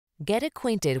Get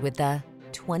acquainted with the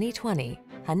 2020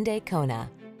 Hyundai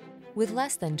Kona. With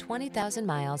less than 20,000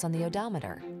 miles on the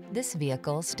odometer, this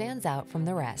vehicle stands out from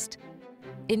the rest.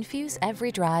 Infuse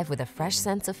every drive with a fresh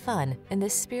sense of fun in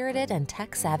this spirited and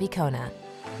tech-savvy Kona.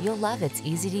 You'll love its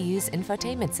easy-to-use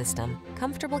infotainment system,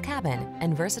 comfortable cabin,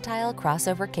 and versatile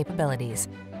crossover capabilities,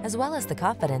 as well as the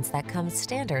confidence that comes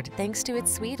standard thanks to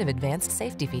its suite of advanced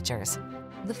safety features.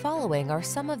 The following are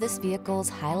some of this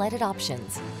vehicle's highlighted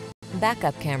options: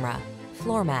 backup camera,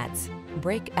 floor mats,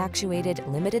 brake-actuated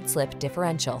limited-slip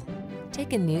differential.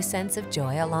 Take a new sense of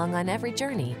joy along on every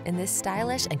journey in this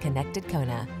stylish and connected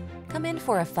Kona. Come in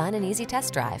for a fun and easy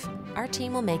test drive. Our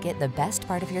team will make it the best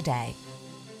part of your day.